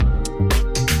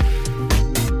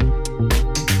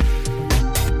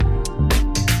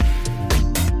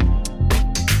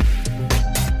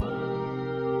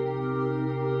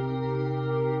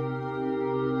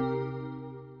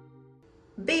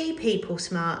People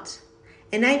Smart,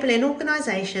 enabling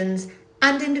organisations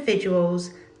and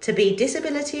individuals to be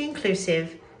disability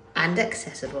inclusive and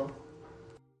accessible.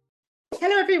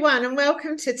 Hello everyone and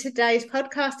welcome to today's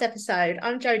podcast episode.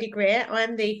 I'm Jodie Greer.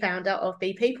 I'm the founder of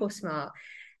Be People Smart.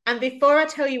 And before I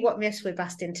tell you what myths we're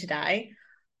busting today,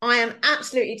 I am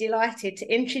absolutely delighted to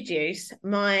introduce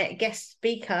my guest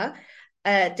speaker,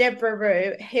 Deborah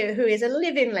Rue, who is a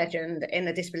living legend in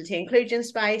the disability inclusion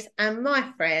space and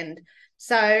my friend.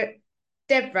 So,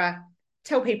 Deborah,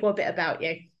 tell people a bit about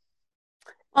you.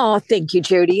 Oh, thank you,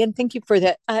 Jody. And thank you for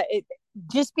that.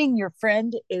 Just being your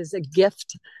friend is a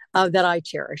gift that I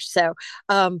cherish. I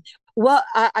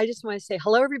just want to say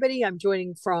hello, everybody. I'm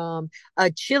joining from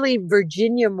a chilly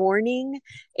Virginia morning.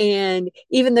 And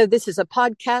even though this is a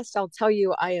podcast, I'll tell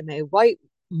you, I am a white,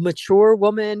 mature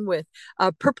woman with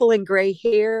purple and gray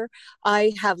hair.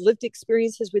 I have lived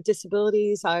experiences with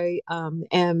disabilities. I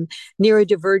am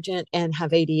neurodivergent and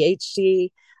have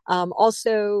ADHD.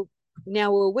 Also,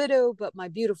 now a widow, but my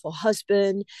beautiful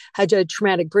husband had a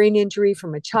traumatic brain injury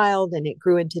from a child and it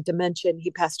grew into dementia.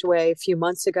 He passed away a few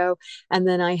months ago. And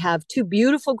then I have two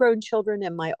beautiful grown children,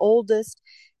 and my oldest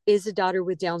is a daughter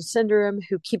with Down syndrome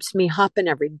who keeps me hopping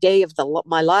every day of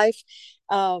my life.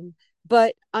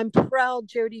 But I'm proud,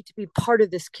 Jody, to be part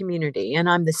of this community. And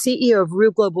I'm the CEO of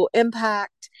Rue Global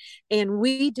Impact. And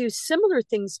we do similar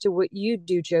things to what you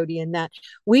do, Jody, in that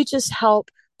we just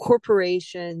help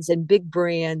corporations and big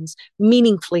brands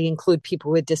meaningfully include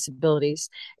people with disabilities.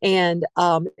 And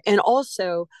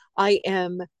also, I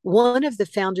am one of the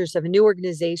founders of a new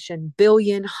organization,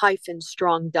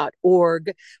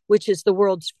 billion-strong.org, which is the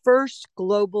world's first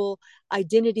global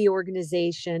identity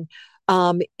organization,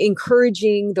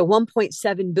 encouraging the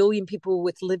 1.7 billion people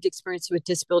with lived experience with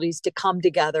disabilities to come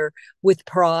together with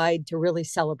pride to really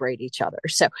celebrate each other.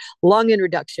 So, long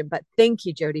introduction, but thank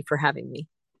you, Jody, for having me.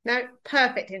 No,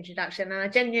 perfect introduction. And I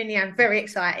genuinely am very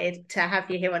excited to have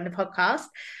you here on the podcast.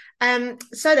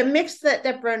 So the myths that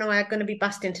Deborah and I are going to be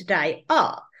busting today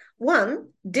are: one,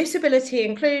 disability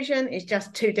inclusion is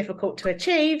just too difficult to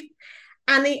achieve.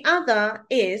 And the other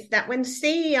is that when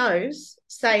CEOs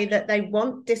say that they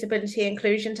want disability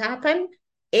inclusion to happen,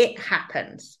 it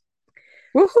happens.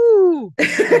 Woohoo!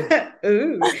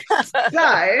 Ooh.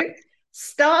 So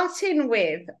starting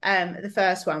with the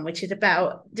first one, which is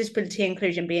about disability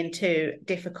inclusion being too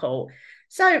difficult.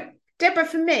 So, Deborah,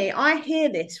 for me, I hear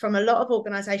this from a lot of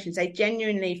organisations. They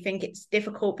genuinely think it's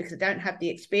difficult because they don't have the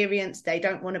experience. They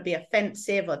don't want to be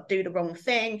offensive or do the wrong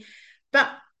thing. But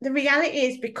the reality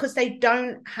is, because they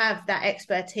don't have that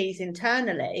expertise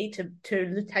internally to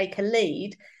take a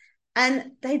lead,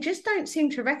 and they just don't seem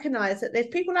to recognise that there's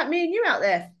people like me and you out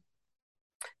there.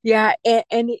 Yeah,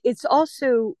 and it's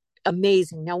also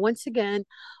amazing. Now, once again,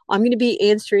 I'm going to be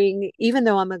answering, even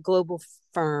though I'm a global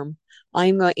firm,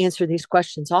 I'm going to answer these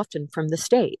questions often from the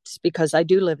States because I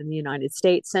do live in the United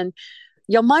States. And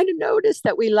you might have noticed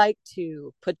that we like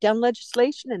to put down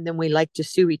legislation and then we like to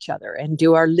sue each other and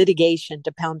do our litigation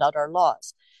to pound out our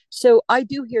laws. So I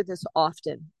do hear this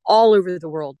often all over the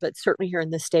world, but certainly here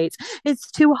in the States. It's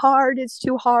too hard. It's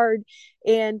too hard.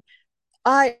 And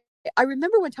I I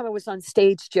remember one time I was on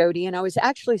stage, Jody, and I was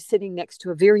actually sitting next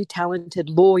to a very talented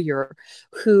lawyer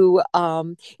who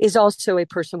is also a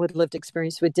person with lived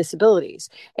experience with disabilities.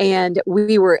 And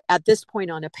we were at this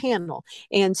point on a panel,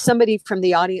 and somebody from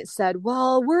the audience said,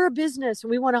 "Well, we're a business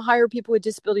and we want to hire people with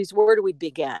disabilities. Where do we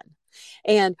begin?"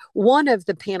 And one of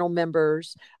the panel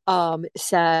members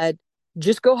said,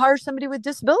 "Just go hire somebody with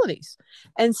disabilities."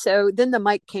 And so then the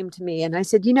mic came to me and I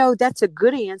said, that's a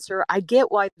good answer. I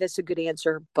get why that's a good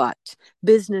answer, but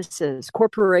businesses,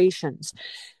 corporations,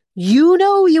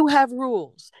 you have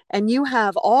rules and you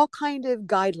have all kind of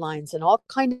guidelines and all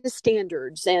kind of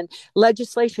standards and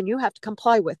legislation you have to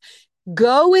comply with.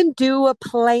 Go and do a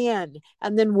plan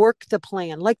and then work the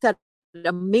plan like that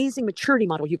amazing maturity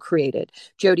model you created,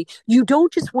 Jody. You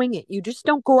don't just wing it. You just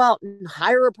don't go out and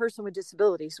hire a person with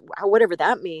disabilities, whatever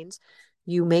that means.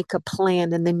 You make a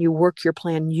plan and then you work your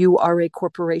plan. You are a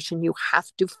corporation. You have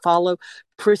to follow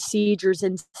procedures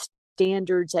and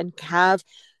standards and have,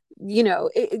 how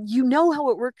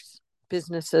it works,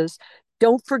 businesses.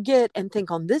 Don't forget and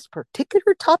think on this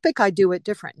particular topic, I do it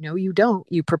different. No, you don't.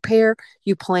 You prepare,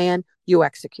 you plan, you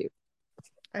execute.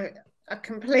 I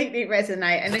completely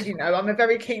resonate. And as you know, I'm a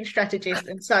very keen strategist.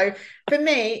 And so for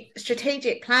me,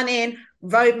 strategic planning,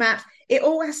 roadmaps, it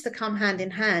all has to come hand in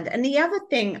hand. And the other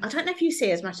thing, I don't know if you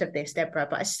see as much of this, Deborah,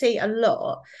 but I see a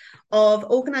lot of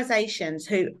organizations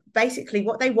who basically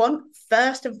what they want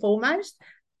first and foremost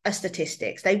are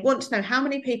statistics. They want to know how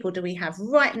many people do we have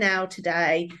right now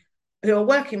today who are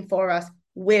working for us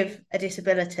with a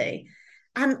disability.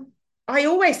 And I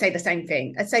always say the same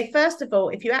thing. I'd say, first of all,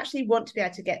 if you actually want to be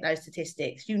able to get those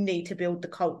statistics, you need to build the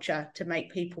culture to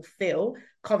make people feel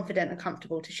confident and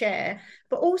comfortable to share.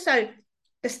 But also,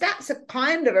 the stats are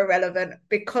kind of irrelevant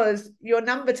because your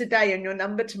number today and your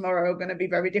number tomorrow are going to be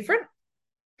very different.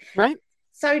 Right.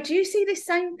 So do you see this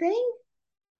same thing?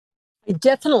 I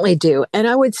definitely do. And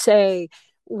I would say,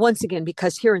 once again,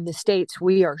 because here in the States,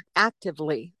 we are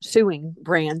actively suing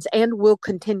brands and will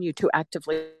continue to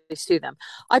actively sue them.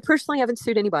 I personally haven't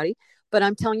sued anybody, but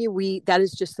I'm telling you, that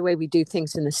is just the way we do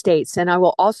things in the States. And I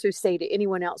will also say to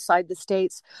anyone outside the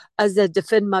States, as I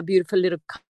defend my beautiful little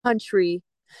country,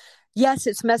 yes,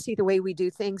 it's messy the way we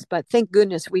do things, but thank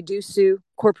goodness we do sue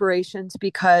corporations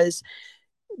because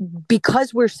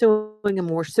we're suing them,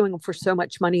 we're suing them for so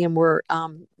much money, and we're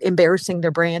embarrassing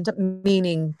their brand,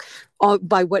 meaning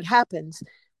by what happens,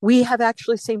 we have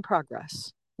actually seen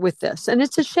progress with this. And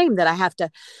it's a shame that I have to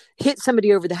hit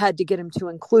somebody over the head to get them to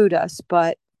include us,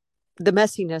 but the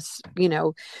messiness,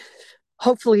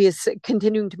 hopefully is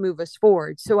continuing to move us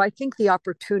forward. So I think the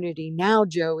opportunity now,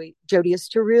 Jody, is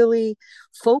to really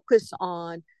focus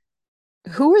on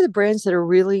who are the brands that are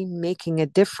really making a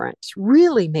difference,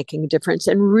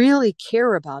 and really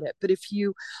care about it. But if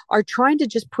you are trying to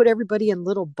just put everybody in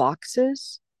little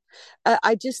boxes,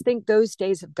 I just think those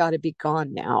days have got to be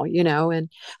gone now,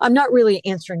 and I'm not really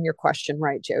answering your question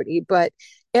right, Jody, but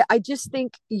I just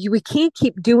think we can't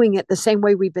keep doing it the same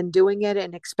way we've been doing it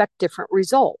and expect different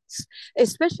results,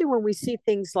 especially when we see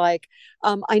things like,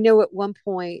 I know at one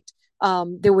point,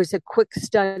 there was a quick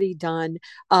study done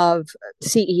of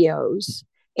CEOs,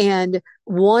 and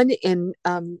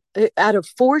out of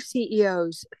 4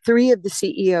 CEOs, 3 of the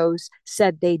CEOs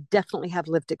said they definitely have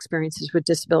lived experiences with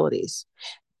disabilities.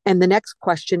 And the next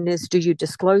question is, do you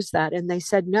disclose that? And they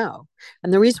said no.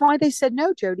 And the reason why they said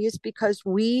no, Jody, is because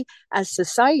we as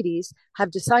societies have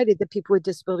decided that people with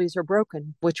disabilities are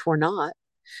broken, which we're not.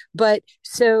 But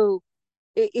so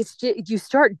it's you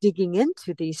start digging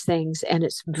into these things, and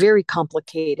it's very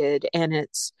complicated, and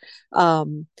it's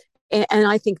and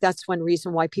I think that's one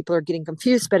reason why people are getting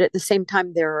confused. But at the same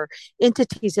time, there are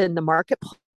entities in the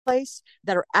marketplace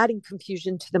that are adding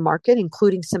confusion to the market,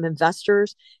 including some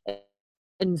investors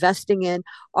investing in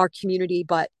our community,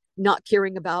 but not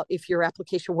caring about if your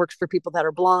application works for people that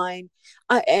are blind.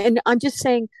 And I'm just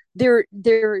saying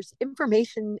there's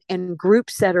information and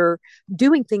groups that are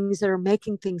doing things that are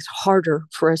making things harder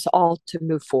for us all to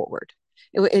move forward.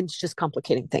 It's just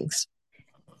complicating things.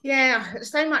 Yeah,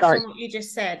 so much Sorry. on what you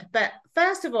just said. But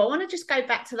first of all, I want to just go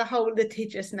back to the whole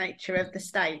litigious nature of the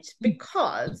state,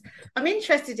 because I'm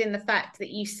interested in the fact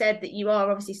that you said that you are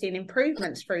obviously seeing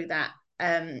improvements through that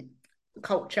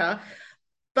culture.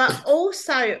 But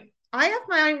also, I have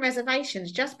my own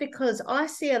reservations just because I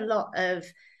see a lot of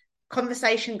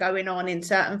conversation going on in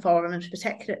certain forums,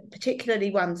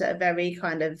 particularly ones that are very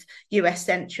kind of US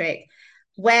centric,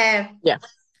 where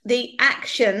the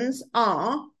actions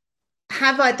are,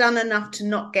 have I done enough to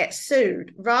not get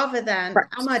sued, rather than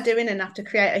Correct. am I doing enough to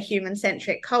create a human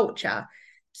centric culture?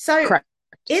 So Correct.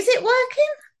 Is it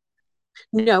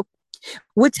working? No.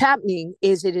 What's happening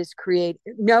is it is created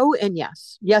no and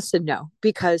yes and no,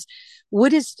 because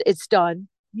what is it's done,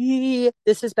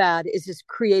 this is bad, is it's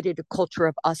created a culture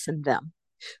of us and them,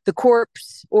 the corps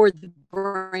or the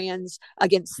brands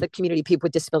against the community, people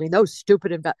with disability, those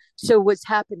stupid and bad. So what's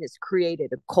happened is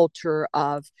created a culture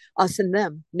of us and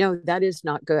them. No, that is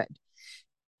not good.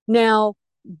 Now,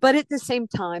 but at the same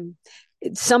time,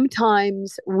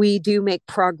 sometimes we do make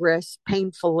progress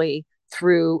painfully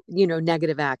through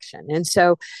negative action. And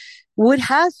so what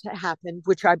has happened,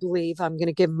 which I believe I'm going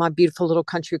to give my beautiful little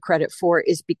country credit for,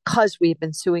 is because we've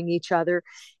been suing each other,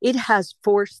 it has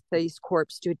forced these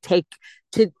corps to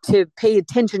pay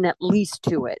attention at least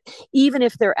to it, even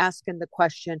if they're asking the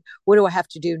question, what do I have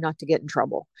to do not to get in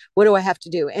trouble? What do I have to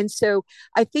do? And so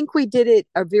I think we did it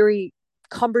a very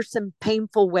cumbersome,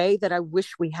 painful way that I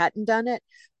wish we hadn't done it.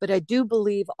 But I do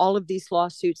believe all of these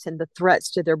lawsuits and the threats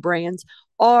to their brands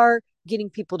are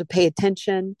getting people to pay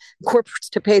attention, corporates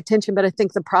to pay attention. But I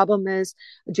think the problem is,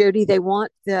 Jody, they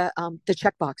want the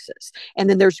check boxes. And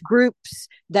then there's groups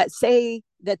that say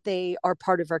that they are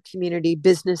part of our community,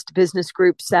 business to business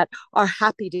groups that are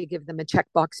happy to give them a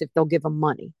checkbox if they'll give them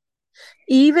money.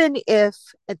 Even if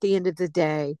at the end of the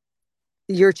day,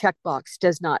 your checkbox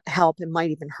does not help and might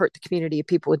even hurt the community of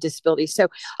people with disabilities. So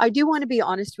I do want to be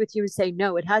honest with you and say,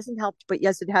 no, it hasn't helped, but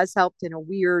yes, it has helped in a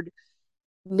weird,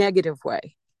 negative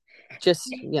way.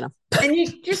 Just, And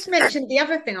you just mentioned the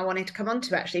other thing I wanted to come on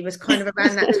to actually was kind of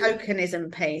around that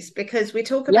tokenism piece, because we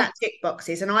talk about tick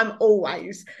boxes, and I'm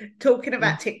always talking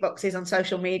about tick boxes on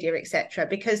social media, etc.,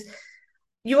 because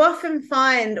you often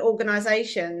find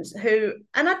organizations who,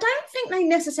 and I don't think they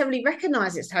necessarily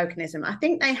recognize it's tokenism. I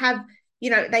think they have,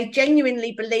 they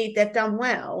genuinely believe they've done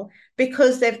well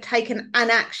because they've taken an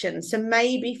action. So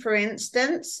maybe, for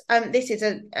instance, this is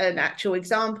an actual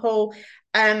example.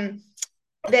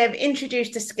 They've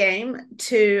introduced a scheme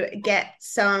to get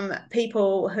some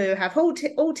people who have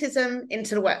autism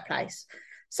into the workplace.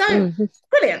 So Mm-hmm.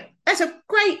 brilliant. That's a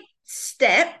great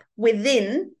step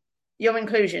within your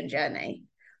inclusion journey.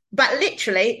 But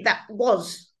literally, that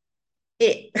was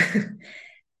it.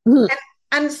 Mm-hmm.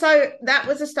 and so that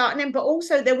was a start. And then, but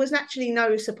also, there was actually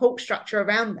no support structure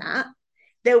around that.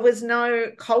 There was no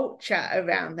culture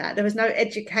around that. There was no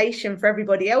education for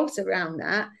everybody else around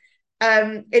that.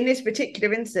 In this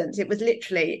particular instance, it was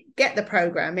literally get the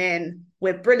program in.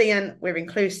 We're brilliant. We're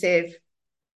inclusive.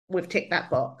 We've ticked that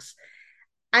box.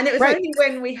 And it was Right. only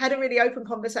when we had a really open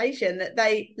conversation that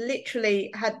they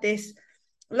literally had this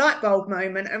light bulb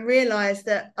moment and realized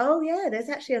that, oh yeah, there's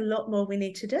actually a lot more we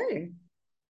need to do.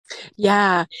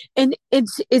 Yeah. And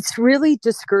it's really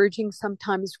discouraging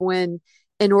sometimes when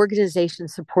an organization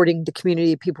supporting the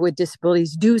community of people with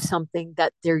disabilities do something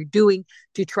that they're doing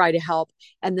to try to help,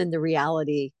 and then the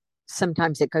reality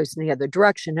sometimes it goes in the other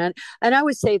direction. And I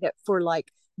would say that for like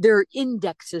there are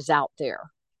indexes out there.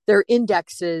 There are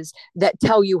indexes that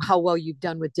tell you how well you've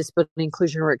done with disability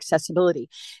inclusion or accessibility.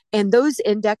 And those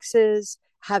indexes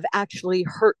have actually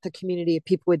hurt the community of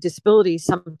people with disabilities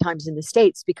sometimes in the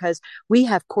States, because we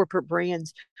have corporate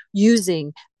brands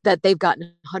using that they've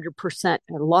gotten 100%.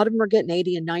 And a lot of them are getting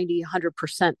 80 and 90,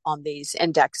 100% on these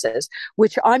indexes,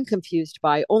 which I'm confused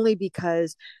by, only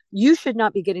because you should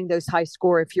not be getting those high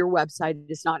score if your website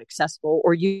is not accessible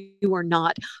or you are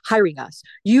not hiring us.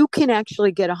 You can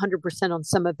actually get 100% on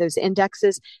some of those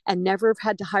indexes and never have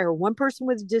had to hire one person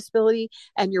with a disability,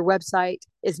 and your website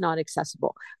is not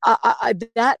accessible.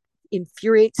 That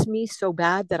infuriates me so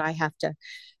bad that I have to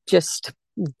just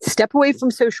step away from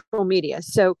social media.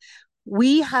 So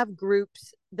we have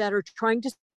groups that are trying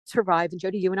to survive. And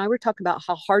Jody, you and I were talking about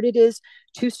how hard it is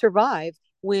to survive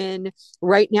when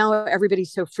right now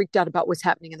everybody's so freaked out about what's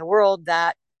happening in the world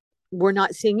that we're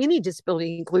not seeing any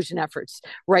disability inclusion efforts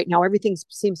right now. Everything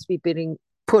seems to be being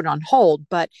put on hold,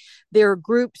 but there are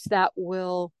groups that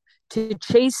will, to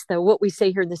chase the, what we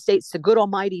say here in the States, the good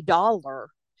almighty dollar,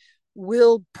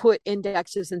 will put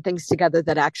indexes and things together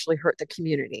that actually hurt the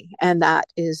community. And that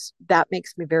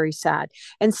makes me very sad.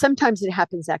 And sometimes it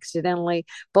happens accidentally,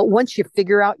 but once you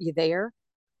figure out you're there,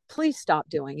 please stop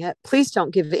doing it. Please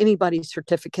don't give anybody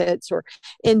certificates or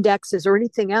indexes or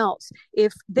anything else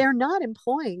if they're not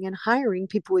employing and hiring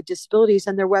people with disabilities,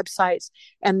 and their websites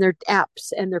and their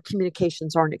apps and their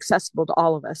communications aren't accessible to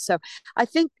all of us. So I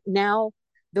think now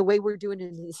the way we're doing it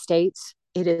in the States,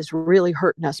 it is really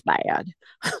hurting us bad.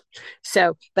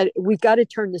 So, but we've got to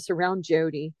turn this around,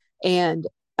 Jody. And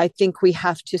I think we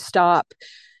have to stop.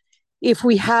 If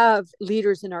we have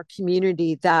leaders in our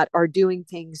community that are doing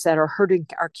things that are hurting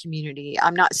our community,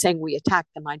 I'm not saying we attack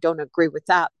them. I don't agree with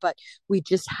that, but we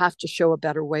just have to show a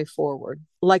better way forward,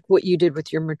 like what you did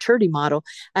with your maturity model.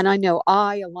 And I know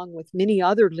I, along with many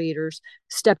other leaders,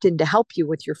 stepped in to help you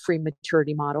with your free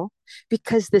maturity model,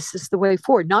 because this is the way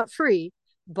forward, not free,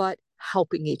 but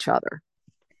helping each other.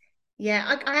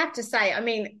 Yeah, I have to say, I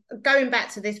mean, going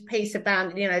back to this piece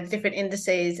about, the different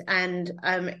indices and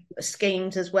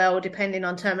schemes as well, depending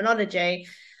on terminology,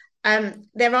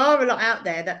 there are a lot out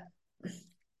there that,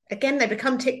 again, they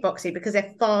become tick boxy because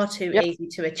they're far too Yep. easy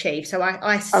to achieve. So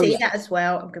I Oh, see yeah. that as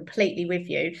well. I'm completely with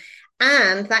you.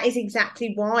 And that is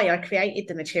exactly why I created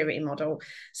the maturity model.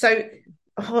 So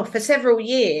for several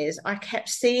years, I kept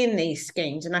seeing these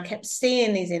schemes and I kept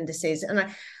seeing these indices.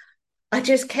 And I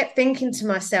just kept thinking to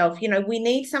myself, we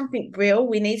need something real.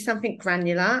 We need something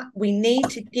granular. We need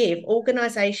to give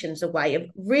organizations a way of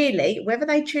really, whether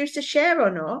they choose to share or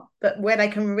not, but where they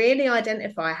can really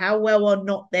identify how well or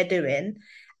not they're doing.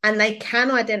 And they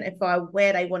can identify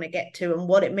where they want to get to and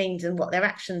what it means and what their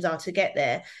actions are to get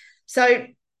there. So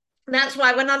that's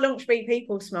why when I launched Be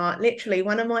People Smart, literally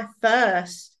one of my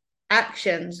first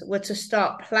actions were to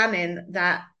start planning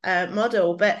that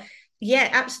model. But yeah,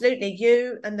 absolutely.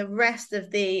 You and the rest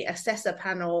of the assessor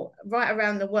panel right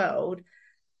around the world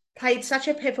played such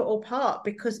a pivotal part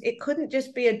because it couldn't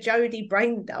just be a Jody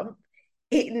brain dump.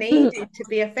 It needed to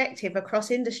be effective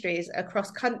across industries, across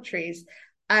countries.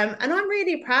 And I'm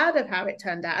really proud of how it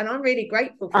turned out. And I'm really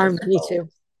grateful for the Me support. too.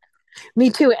 Me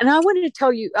too. And I wanted to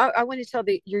tell you, I want to tell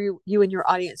you and your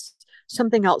audience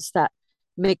something else that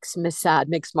makes me sad,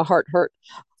 makes my heart hurt.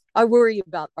 I worry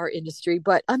about our industry.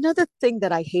 But another thing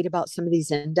that I hate about some of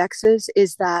these indexes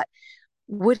is that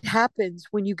what happens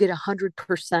when you get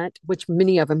 100%, which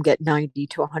many of them get 90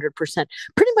 to 100%,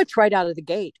 pretty much right out of the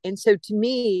gate. And so to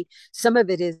me, some of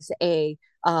it is a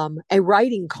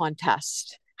writing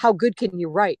contest. How good can you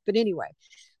write? But anyway,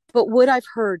 but what I've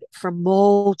heard from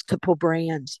multiple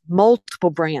brands,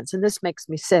 and this makes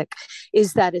me sick,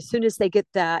 is that as soon as they get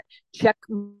that check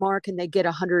mark and they get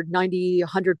 190,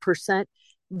 100%,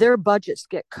 their budgets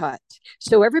get cut.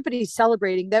 So everybody's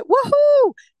celebrating that,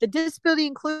 woohoo, the disability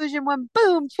inclusion one,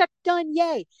 boom, check done,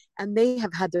 yay. And they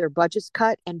have had their budgets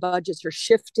cut, and budgets are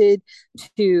shifted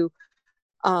to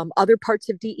other parts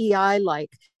of DEI,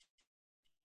 like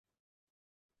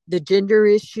the gender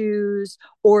issues,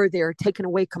 or they're taken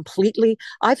away completely.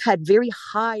 I've had very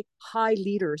high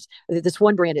leaders. This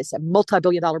one brand is a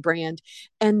multi-billion-dollar brand,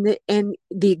 and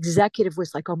the executive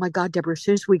was like, "Oh my God, Deborah! As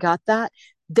soon as we got that,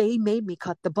 they made me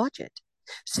cut the budget."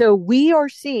 So we are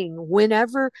seeing,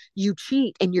 whenever you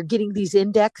cheat and you're getting these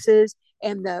indexes,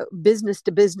 and the business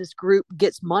to business group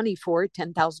gets money for it,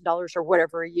 $10,000 or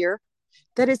whatever a year,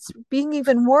 that it's being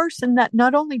even worse, and that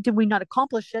not only did we not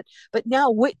accomplish it, but now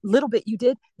what little bit you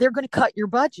did, they're going to cut your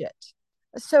budget.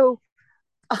 So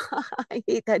I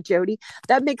hate that, Jody.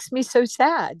 That makes me so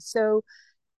sad. So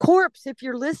corps, if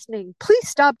you're listening, please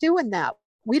stop doing that.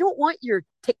 We don't want your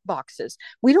tick boxes.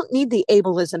 We don't need the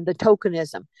ableism, the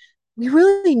tokenism. We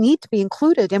really need to be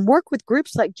included and work with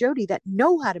groups like Jody that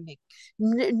know how to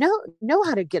know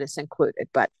how to get us included.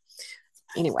 But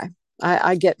anyway,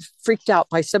 I get freaked out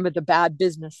by some of the bad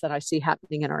business that I see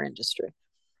happening in our industry.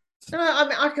 No,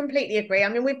 I completely agree. I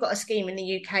mean, we've got a scheme in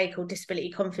the UK called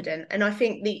Disability Confident, and I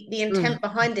think the intent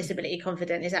behind Disability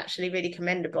Confident is actually really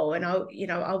commendable, and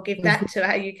I'll give that to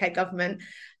our UK government.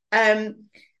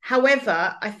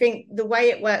 However, I think the way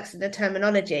it works in the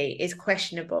terminology is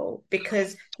questionable,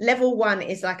 because level 1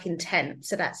 is like intent,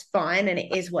 so that's fine and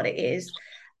it is what it is.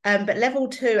 But level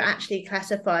 2 actually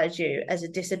classifies you as a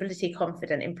disability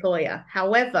confident employer.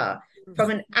 However,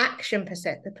 from an action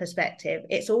perspective,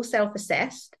 it's all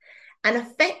self-assessed. And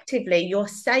effectively, you're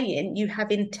saying you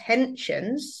have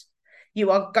intentions,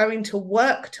 you are going to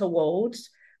work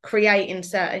towards creating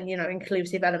certain,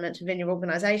 inclusive elements within your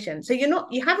organization. So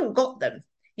you haven't got them.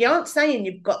 You aren't saying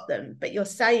you've got them, but you're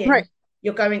saying right.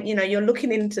 You're going, you're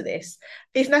looking into this.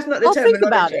 If that's not the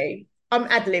terminology, I'm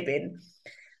ad-libbing.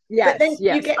 Yes, but then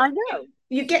yes, I know.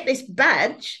 You get this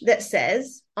badge that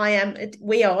says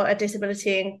we are a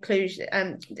disability inclusion,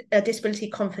 a disability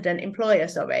confident employer,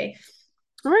 sorry.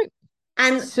 Right.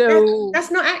 And so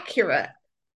that's not accurate.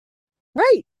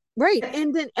 Right.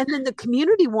 And then the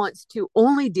community wants to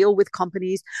only deal with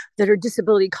companies that are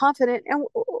disability confident, and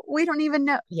we don't even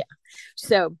know. Yeah.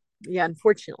 So yeah,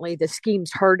 unfortunately, the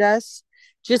schemes hurt us,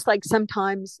 just like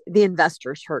sometimes the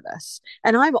investors hurt us.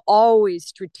 And I'm always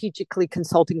strategically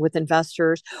consulting with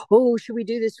investors. Oh, should we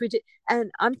do this? And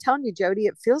I'm telling you, Jody,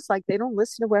 it feels like they don't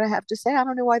listen to what I have to say. I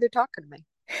don't know why they're talking to me,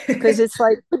 because it's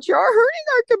like, but you're hurting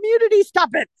our community. Stop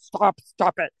it.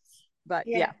 Stop it. But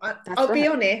yeah, I'll be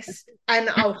honest, and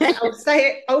I'll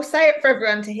say it for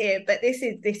everyone to hear, but this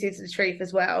is the truth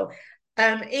as well.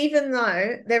 Even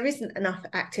though there isn't enough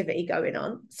activity going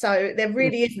on, so there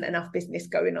really isn't enough business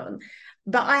going on,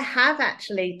 but I have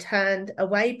actually turned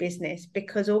away business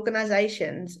because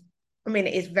organizations, I mean,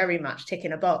 it is very much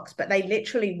ticking a box, but they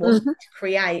literally want to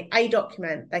create a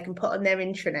document they can put on their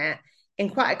intranet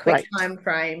in quite a quick time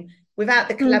frame without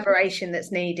the collaboration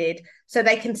that's needed, so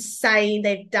they can say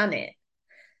they've done it.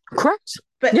 Correct.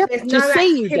 But there's no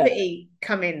activity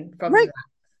coming from that.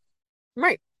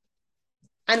 Right.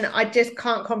 And I just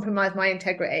can't compromise my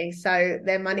integrity. So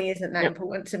their money isn't that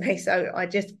important to me. So I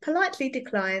just politely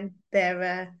decline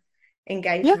their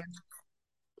engagement.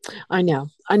 Yeah. I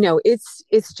know.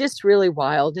 It's just really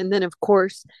wild. And then, of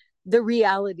course, the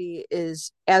reality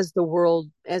is, as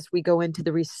we go into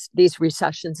these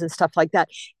recessions and stuff like that,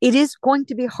 it is going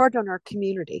to be hard on our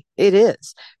community. It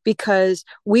is, because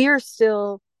we are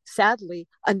still, sadly,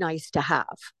 a nice to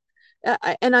have.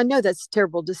 And I know that's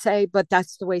terrible to say, but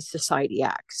that's the way society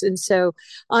acts. And so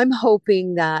I'm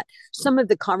hoping that some of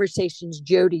the conversations,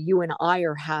 Jody, you and I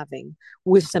are having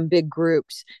with some big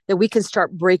groups, that we can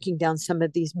start breaking down some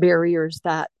of these barriers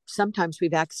that sometimes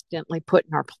we've accidentally put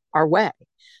in our way.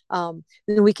 Then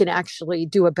we can actually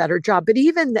do a better job. But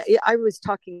I was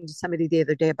talking to somebody the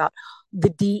other day about the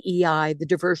DEI, the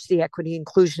diversity, equity,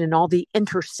 inclusion, and all the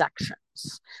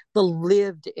intersections, the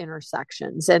lived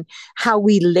intersections, and how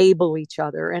we label each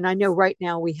other. And I know right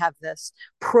now we have this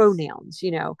pronouns,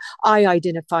 I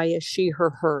identify as she, her,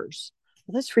 hers.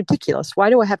 Well, that's ridiculous. Why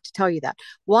do I have to tell you that?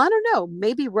 Well, I don't know.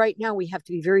 Maybe right now we have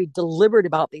to be very deliberate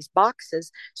about these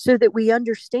boxes so that we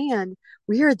understand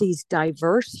we are these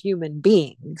diverse human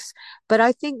beings. But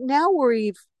I think now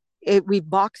we've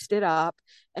boxed it up,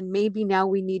 and maybe now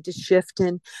we need to shift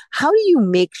in how do you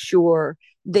make sure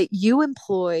that you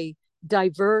employ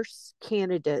diverse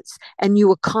candidates and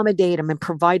you accommodate them and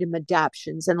provide them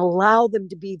adaptions and allow them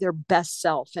to be their best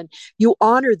self, and you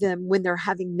honor them when they're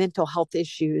having mental health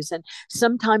issues and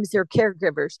sometimes they're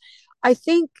caregivers. I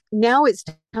think now it's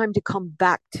time to come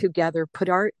back together, put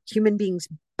our human beings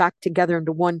back together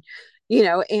into one,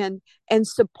 and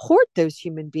support those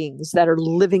human beings that are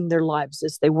living their lives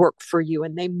as they work for you,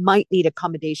 and they might need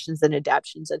accommodations and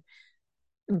adaptions. And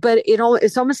but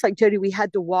it's almost like, Jody, we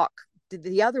had to walk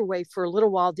the other way for a little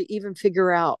while to even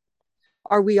figure out,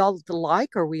 are we all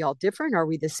alike? Are we all different? Are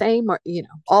we the same? Or,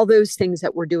 all those things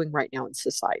that we're doing right now in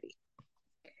society.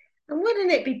 And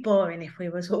wouldn't it be boring if we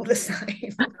was all the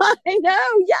same? I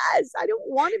know. Yes. I don't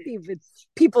want to be with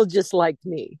people just like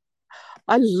me.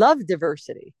 I love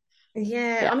diversity.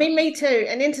 Yeah, I mean, me too.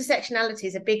 And intersectionality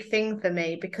is a big thing for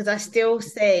me because I still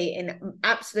see in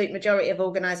absolute majority of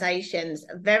organizations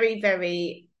very,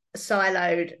 very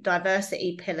siloed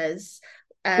diversity pillars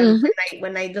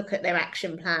when they look at their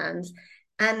action plans.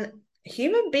 And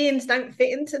human beings don't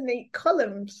fit into neat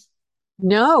columns.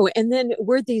 No, and then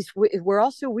we're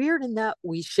also weird in that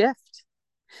we shift.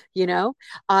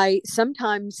 I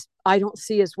don't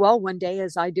see as well one day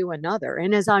as I do another,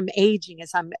 and as I'm aging,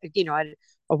 as I'm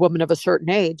a woman of a certain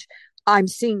age, I'm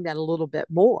seeing that a little bit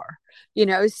more.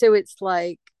 So it's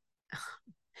like,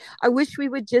 I wish we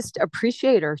would just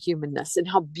appreciate our humanness and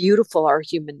how beautiful our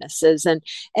humanness is. And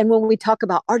when we talk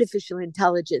about artificial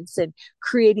intelligence and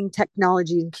creating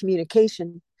technology and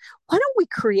communication, why don't we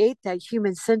create that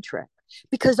human centric?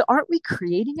 Because aren't we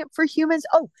creating it for humans?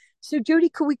 Oh, so Jody,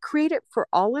 could we create it for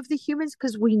all of the humans?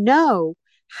 Because we know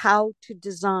how to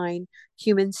design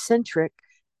human centric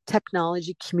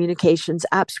technology communications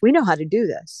apps. We know how to do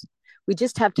this. We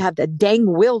just have to have the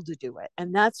dang will to do it.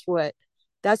 And that's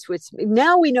what's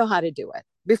now we know how to do it.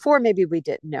 Before maybe we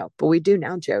didn't know, but we do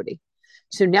now, Jody.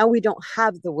 So now we don't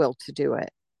have the will to do it.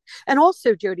 And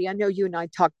also, Jody, I know you and I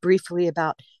talked briefly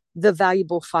about the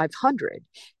valuable 500.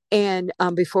 And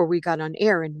before we got on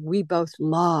air, and we both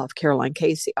love Caroline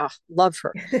Casey. Oh, love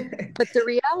her. But the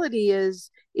reality is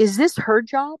this her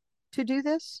job to do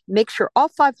this? Make sure all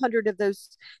 500 of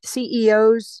those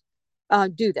CEOs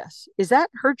do this. Is that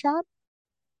her job?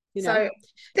 So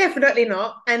definitely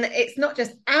not. And it's not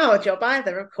just our job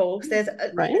either, of course. This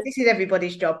is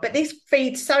everybody's job. But this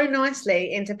feeds so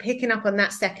nicely into picking up on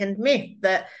that second myth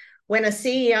that when a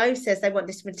CEO says they want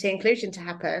disability inclusion to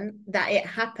happen, that it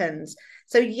happens.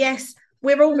 So yes,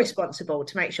 we're all responsible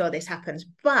to make sure this happens.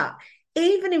 But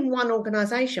even in one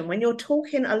organization, when you're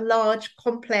talking a large,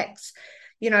 complex,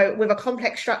 with a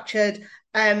complex structured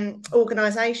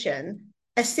organization,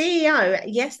 a CEO,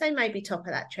 yes, they may be top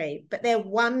of that tree, but they're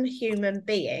one human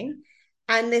being.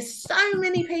 And there's so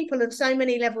many people and so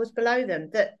many levels below them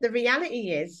that the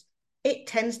reality is it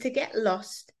tends to get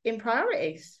lost in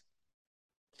priorities.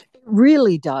 It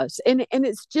really does. And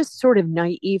it's just sort of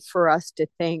naive for us to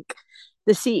think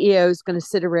the CEO is going to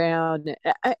sit around.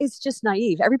 It's just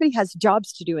naive. Everybody has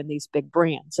jobs to do in these big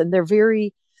brands, and they're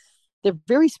very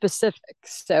specific.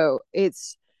 So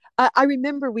I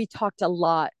remember we talked a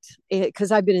lot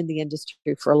because I've been in the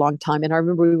industry for a long time. And I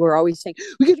remember we were always saying,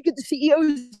 we got to get the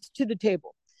CEOs to the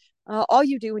table. All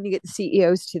you do when you get the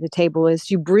CEOs to the table is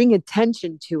you bring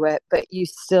attention to it, but you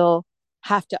still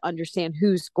have to understand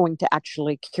who's going to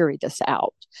actually carry this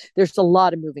out. There's a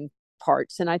lot of moving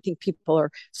parts. And I think people are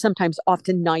sometimes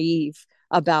often naive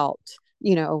about,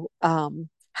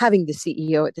 having the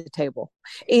CEO at the table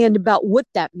and about what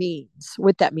that means.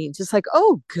 It's like,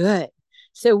 oh, good.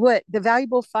 So what the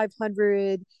valuable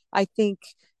 500, I think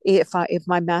if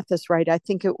my math is right, I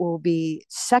think it will be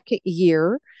second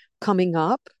year coming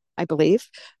up, I believe.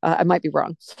 I might be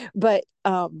wrong, but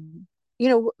are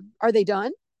they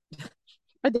done?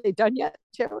 Are they done yet,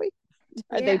 Joey?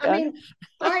 Are they done?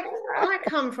 I mean, I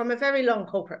come from a very long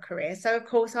corporate career. So, of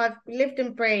course, I've lived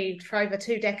and breathed for over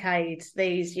 2 decades,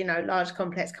 these, large,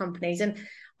 complex companies. And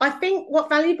I think what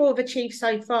Valuable have achieved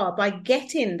so far by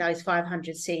getting those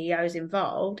 500 CEOs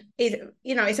involved is,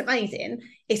 it's amazing.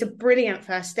 It's a brilliant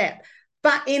first step.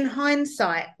 But in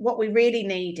hindsight, what we really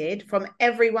needed from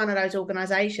every one of those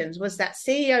organizations was that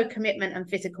CEO commitment and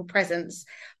physical presence.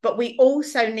 But we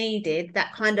also needed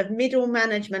that kind of middle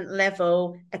management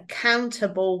level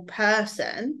accountable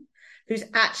person who's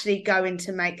actually going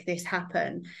to make this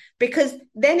happen, because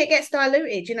then it gets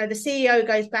diluted. You know, the CEO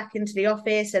goes back into the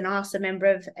office and asks a member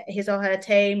of his or her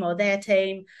team or their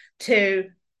team to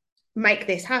make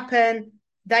this happen.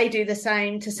 They do the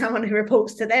same to someone who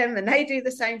reports to them, and they do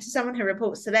the same to someone who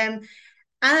reports to them.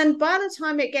 And by the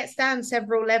time it gets down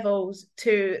several levels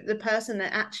to the person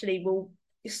that actually will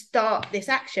start this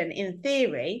action, in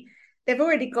theory, they've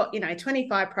already got,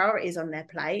 25 priorities on their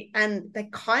plate, and they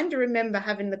kind of remember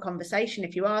having the conversation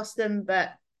if you ask them,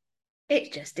 but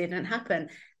it just didn't happen.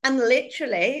 And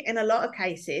literally, in a lot of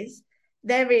cases,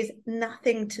 there is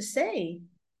nothing to see.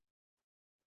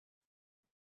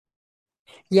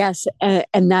 Yes,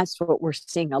 and that's what we're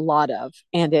seeing a lot of,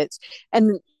 and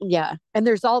yeah, and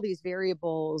there's all these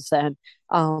variables, and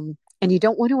you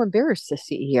don't want to embarrass the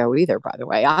CEO either. By the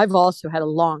way, I've also had a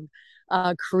long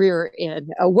career in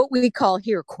what we call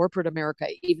here corporate America,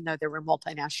 even though there were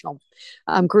multinational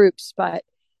groups, but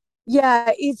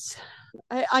yeah,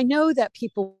 I know that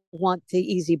people want the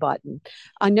easy button.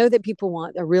 I know that people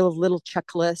want a real little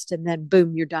checklist and then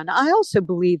boom, you're done. I also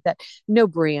believe that no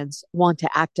brands want to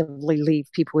actively leave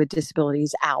people with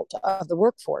disabilities out of the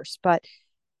workforce, but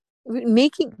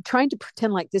trying to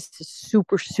pretend like this is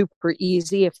super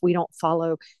easy if we don't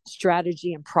follow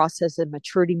strategy and process and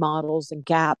maturity models and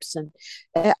gaps, and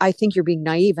I think you're being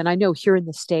naive. And I know here in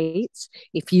the States,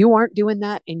 if you aren't doing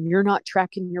that and you're not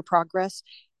tracking your progress,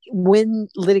 when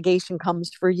litigation comes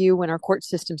for you, when our court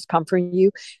systems come for you,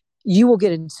 you will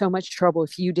get in so much trouble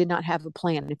if you did not have a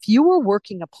plan. If you were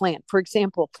working a plan, for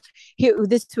example,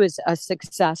 this was a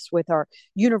success with our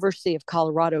University of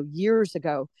Colorado years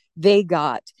ago. They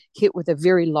got hit with a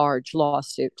very large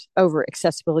lawsuit over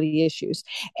accessibility issues,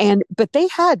 but they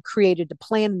had created a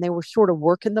plan and they were sort of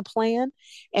working the plan.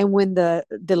 And when the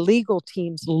legal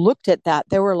teams looked at that,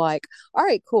 they were like, all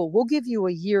right, cool, we'll give you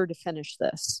a year to finish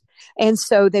this. And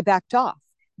so they backed off.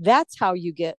 That's how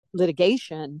you get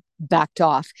litigation backed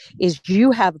off, is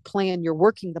you have a plan, you're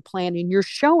working the plan, and you're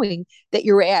showing that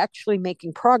you're actually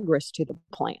making progress to the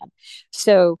plan.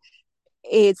 So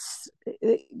it's,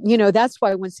 that's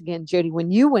why, once again, Jody, when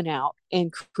you went out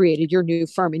and created your new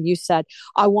firm and you said,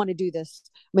 I want to do this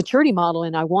maturity model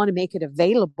and I want to make it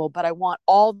available, but I want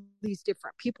all these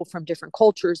different people from different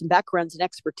cultures and backgrounds and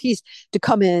expertise to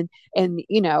come in and,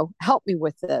 help me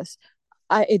with this.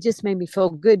 It just made me feel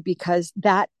good, because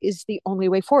that is the only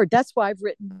way forward. That's why I've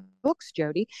written books,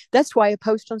 Jody. That's why I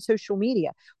post on social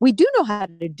media. We do know how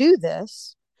to do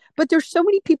this, but there's so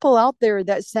many people out there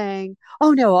that saying,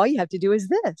 oh no, all you have to do is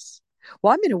this.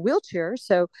 Well, I'm in a wheelchair,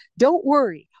 so don't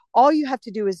worry. All you have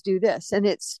to do is do this. And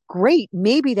it's great.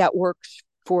 Maybe that works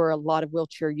for a lot of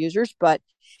wheelchair users, but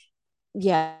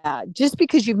yeah, just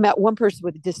because you've met one person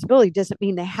with a disability doesn't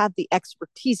mean they have the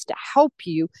expertise to help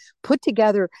you put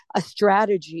together a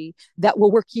strategy that will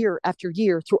work year after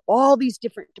year through all these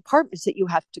different departments that you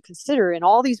have to consider and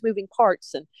all these moving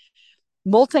parts and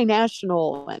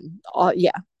multinational. And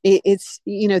it's,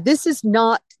 this is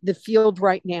not the field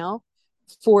right now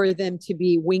for them to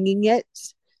be winging it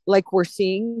like we're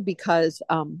seeing, because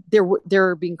there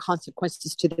are being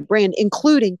consequences to the brand,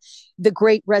 including the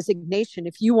great resignation.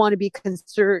 If you want to be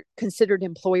considered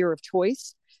employer of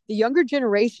choice, the younger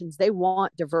generations, they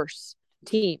want diverse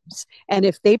teams. And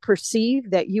if they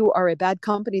perceive that you are a bad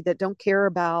company that don't care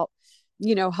about,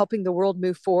 helping the world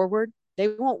move forward, they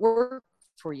won't work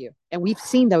for you. And we've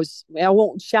seen those. I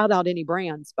won't shout out any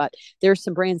brands, but there's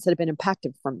some brands that have been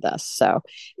impacted from this. So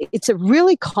it's a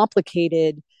really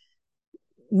complicated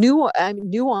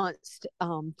nuanced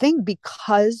thing,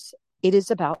 because it is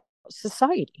about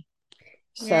society.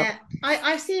 So. Yeah,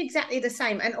 I see exactly the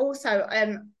same. And also,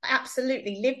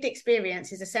 absolutely, lived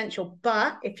experience is essential.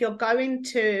 But if you're going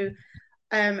to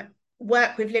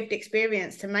work with lived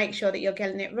experience to make sure that you're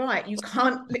getting it right, you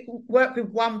can't work with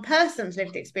one person's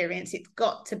lived experience. It's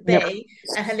got to be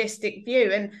a holistic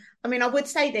view. And I mean, I would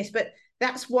say this, but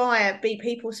that's why Be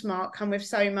People Smart come with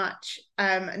so much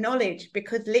knowledge,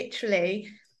 because literally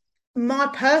my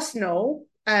personal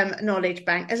knowledge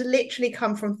bank has literally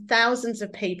come from thousands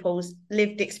of people's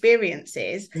lived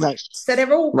experiences. Right. So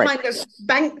they're all kind of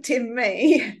banked in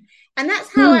me. And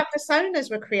that's how our personas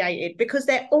were created, because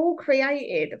they're all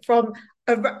created from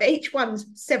each one's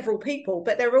several people,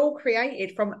 but they're all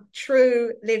created from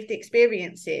true lived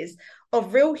experiences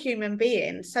of real human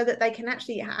beings, so that they can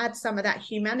actually add some of that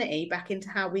humanity back into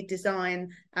how we design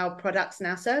our products and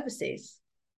our services.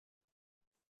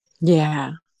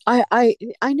 Yeah. I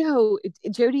know,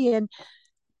 Jody, and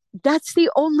that's the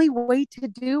only way to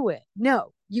do it.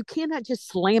 No, you cannot just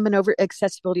slam an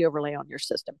accessibility overlay on your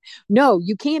system. No,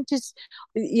 you can't just,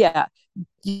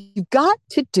 you've got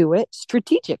to do it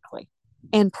strategically.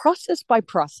 and process by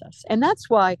process. And that's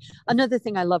why another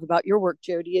thing I love about your work,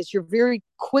 Jody, is you're very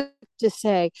quick to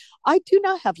say, I do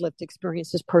not have lived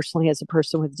experiences personally as a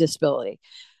person with a disability.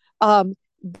 Um,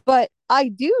 but I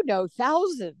do know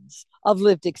thousands of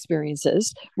lived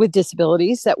experiences with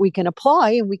disabilities that we can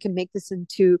apply, and we can make this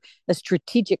into a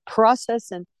strategic process.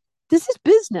 And this is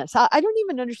business. I don't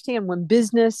even understand when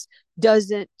business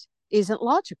doesn't isn't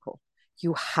logical.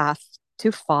 You have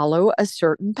to follow a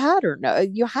certain pattern.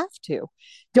 You have to.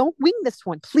 Don't wing this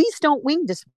one. Please don't wing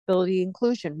disability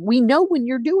inclusion. We know when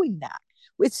you're doing that.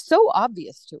 It's so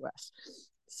obvious to us.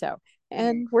 So,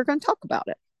 and we're going to talk about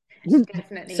it.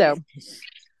 Definitely. So,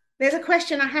 there's a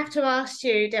question I have to ask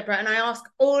you, Deborah, and I ask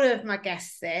all of my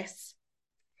guests this.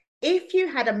 If you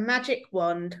had a magic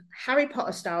wand, Harry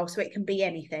Potter style, so it can be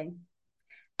anything,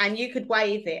 and you could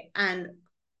wave it and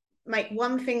make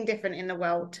one thing different in the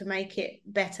world to make it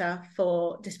better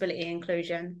for disability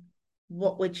inclusion,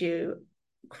 what would you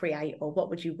create, or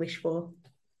what would you wish for?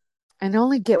 And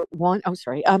only get one. Oh,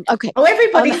 sorry. Okay. Oh,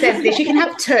 everybody says this. You can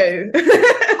have two.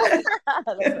 But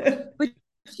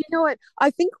you know what? I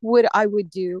think what I would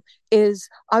do is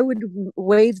I would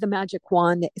wave the magic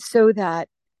wand so that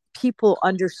people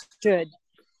understood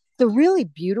the really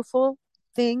beautiful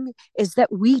thing is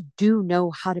that we do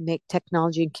know how to make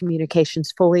technology and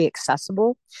communications fully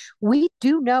accessible. We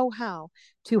do know how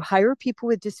to hire people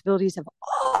with disabilities of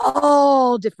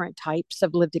all different types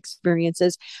of lived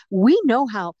experiences. We know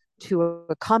how to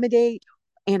accommodate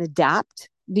and adapt,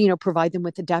 provide them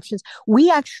with adaptations. We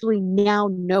actually now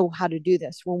know how to do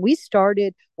this.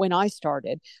 When I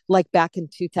started, like back in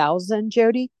 2000,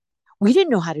 Jody, we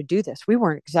didn't know how to do this. We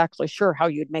weren't exactly sure how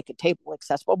you'd make a table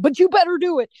accessible, but you better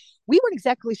do it. We weren't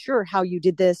exactly sure how you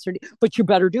did this, but you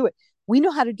better do it. We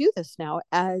know how to do this now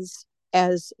as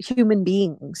human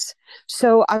beings.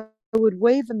 So I would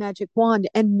wave a magic wand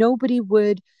and nobody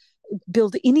would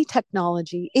build any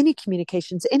technology, any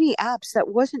communications, any apps that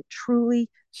wasn't truly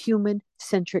human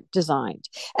centric designed.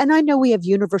 And I know we have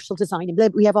universal design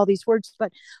and we have all these words,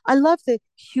 but I love the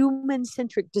human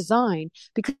centric design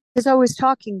because I was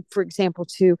talking, for example,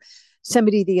 to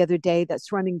somebody the other day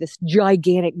that's running this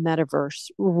gigantic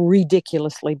metaverse,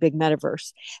 ridiculously big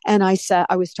metaverse. And I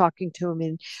was talking to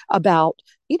him about,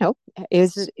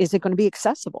 is it going to be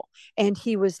accessible? And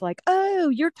he was like, oh,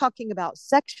 you're talking about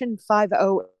Section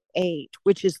 508,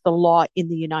 which is the law in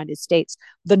the United States,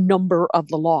 the number of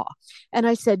the law. And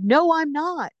I said, no, I'm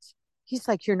not. He's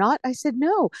like, you're not? I said,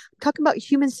 no, I'm talking about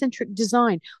human-centric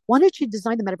design. Why don't you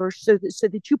design the metaverse so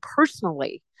that you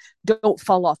personally don't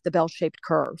fall off the bell-shaped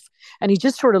curve? And he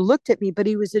just sort of looked at me, but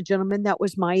he was a gentleman that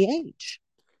was my age,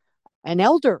 an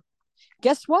elder.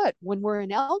 Guess what? When we're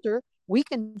an elder,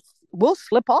 we'll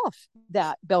slip off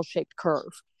that bell-shaped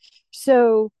curve.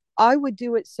 So I would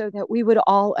do it so that we would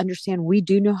all understand we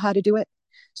do know how to do it.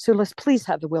 So let's please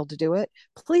have the will to do it.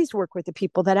 Please work with the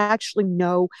people that actually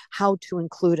know how to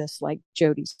include us, like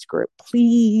Jody's group.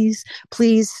 Please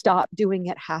stop doing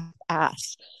it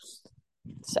half-ass.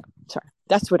 So, sorry,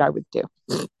 that's what I would do.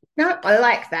 No, I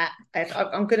like that.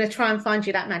 I'm going to try and find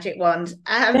you that magic wand.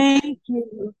 Thank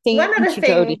you. One of the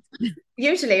things,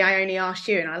 usually I only ask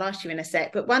you and I'll ask you in a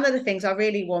sec, but one of the things I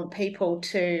really want people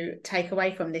to take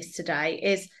away from this today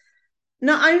is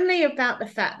not only about the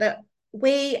fact that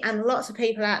we and lots of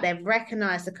people out there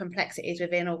recognize the complexities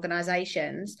within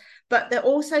organizations, but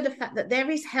also the fact that there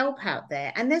is help out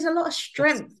there and there's a lot of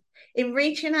strength in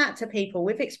reaching out to people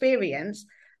with experience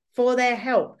for their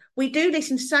help. We do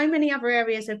this in so many other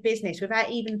areas of business without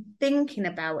even thinking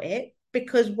about it,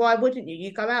 because why wouldn't you?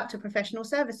 You go out to professional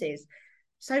services.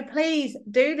 So please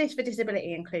do this for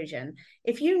disability inclusion.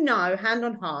 If you know, hand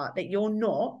on heart, that you're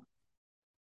not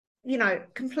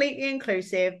completely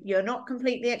inclusive, you're not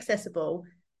completely accessible,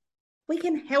 we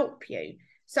can help you.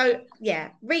 So yeah,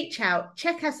 reach out,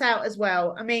 check us out as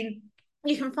well. I mean,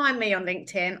 you can find me on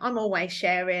LinkedIn. I'm always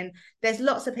sharing. There's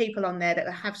lots of people on there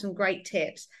that have some great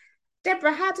tips.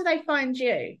 Deborah, how do they find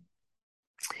you?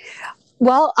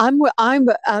 Well, I'm.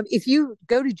 If you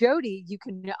go to Jody, you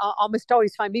can almost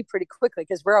always find me pretty quickly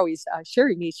because we're always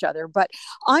sharing each other. But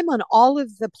I'm on all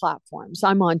of the platforms.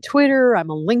 I'm on Twitter. I'm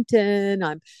on LinkedIn.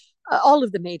 I'm all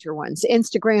of the major ones,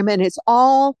 Instagram, and it's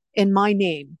all in my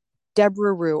name,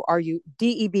 Deborah Ruh,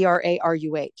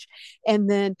 Debraruh. And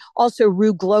then also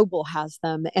Ruh Global has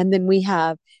them. And then we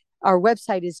have our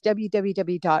website is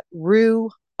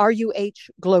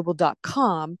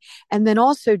www.ruhglobal.com. And then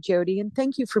also, Jody, and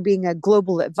thank you for being a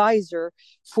global advisor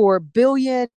for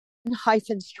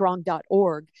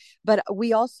billion-strong.org. But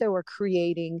we also are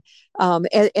creating,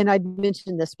 and I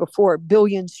mentioned this before,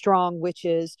 Billion Strong, which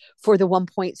is for the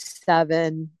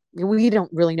 1.7 We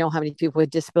don't really know how many people with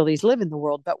disabilities live in the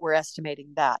world, but we're estimating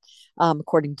that,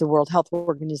 according to the World Health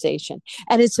Organization.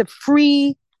 And it's a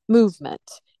free movement.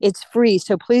 It's free.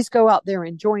 So please go out there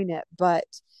and join it. But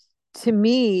to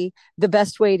me, the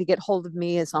best way to get hold of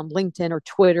me is on LinkedIn or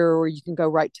Twitter, or you can go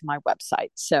right to my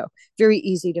website. So very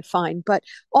easy to find. But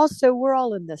also, we're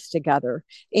all in this together.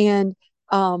 And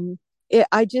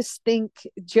I just think,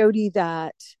 Jody,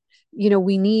 that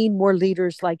we need more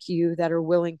leaders like you that are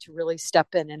willing to really step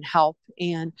in and help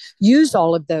and use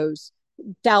all of those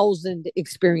 1,000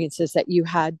 experiences that you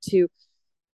had to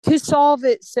solve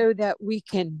it so that we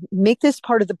can make this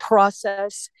part of the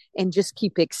process and just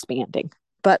keep expanding.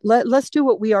 But let's do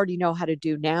what we already know how to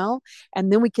do now,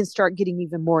 and then we can start getting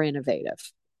even more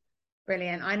innovative.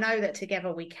 Brilliant. I know that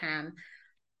together we can.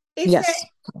 Is there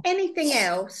anything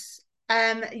else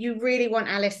you really want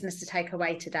our listeners to take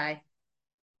away today?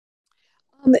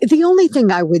 The only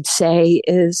thing I would say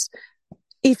is,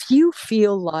 if you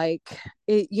feel like,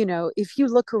 if you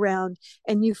look around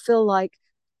and you feel like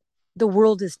the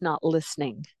world is not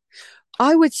listening,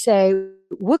 I would say,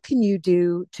 what can you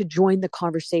do to join the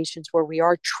conversations where we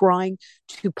are trying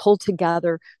to pull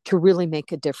together to really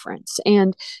make a difference?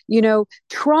 And,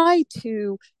 try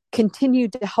to continue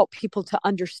to help people to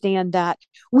understand that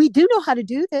we do know how to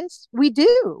do this. We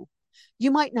do. You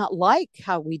might not like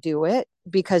how we do it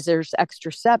because there's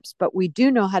extra steps, but we do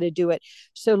know how to do it.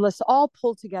 So let's all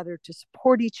pull together to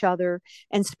support each other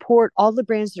and support all the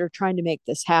brands that are trying to make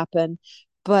this happen.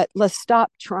 But let's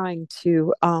stop trying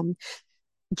to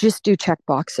just do check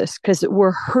boxes, because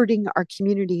we're hurting our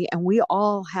community, and we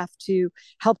all have to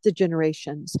help the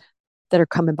generations that are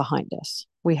coming behind us.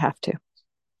 We have to.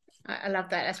 I love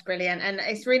that. That's brilliant. And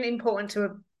it's really important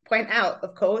to point out,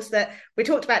 of course, that we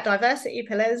talked about diversity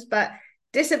pillars, but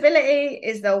disability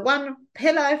is the one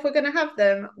pillar, if we're going to have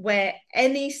them, where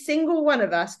any single one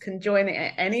of us can join it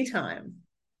at any time.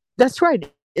 That's right.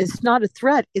 It's not a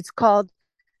threat. It's called,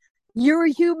 you're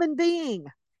a human being.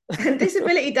 And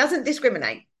disability doesn't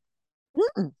discriminate.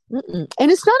 And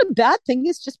it's not a bad thing.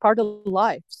 It's just part of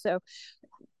life. So,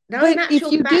 no, but if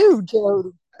you do,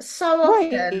 Jody, so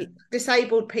often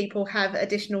disabled people have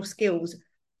additional skills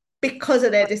because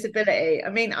of their disability. I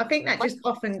mean, I think that just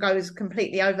often goes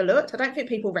completely overlooked. I don't think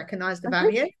people recognize the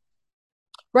value.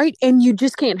 Right. And you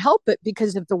just can't help it,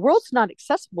 because if the world's not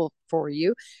accessible for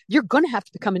you, you're going to have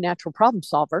to become a natural problem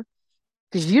solver,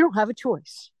 because you don't have a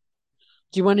choice.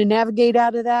 Do you want to navigate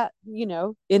out of that,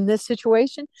 in this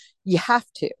situation? You have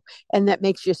to. And that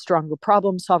makes you a stronger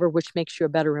problem solver, which makes you a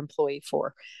better employee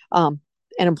for an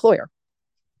employer.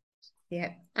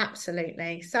 Yeah,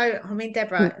 absolutely. So, I mean,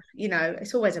 Deborah,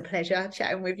 it's always a pleasure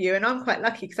chatting with you, and I'm quite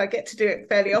lucky because I get to do it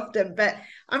fairly often, but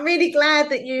I'm really glad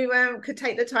that you could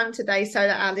take the time today so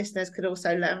that our listeners could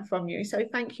also learn from you. So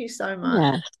thank you so much.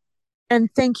 Yeah. And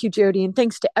thank you, Jody. And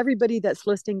thanks to everybody that's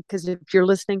listening, because if you're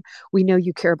listening, we know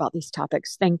you care about these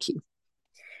topics. Thank you.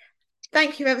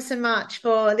 Thank you ever so much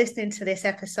for listening to this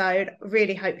episode.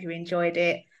 Really hope you enjoyed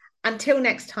it. Until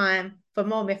next time, for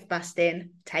more myth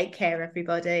busting, take care,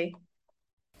 everybody.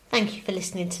 Thank you for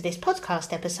listening to this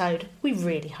podcast episode. We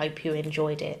really hope you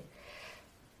enjoyed it.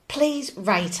 Please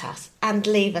rate us and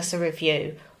leave us a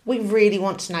review. We really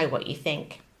want to know what you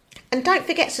think. And don't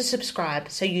forget to subscribe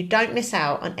so you don't miss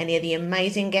out on any of the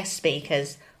amazing guest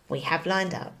speakers we have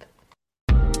lined up.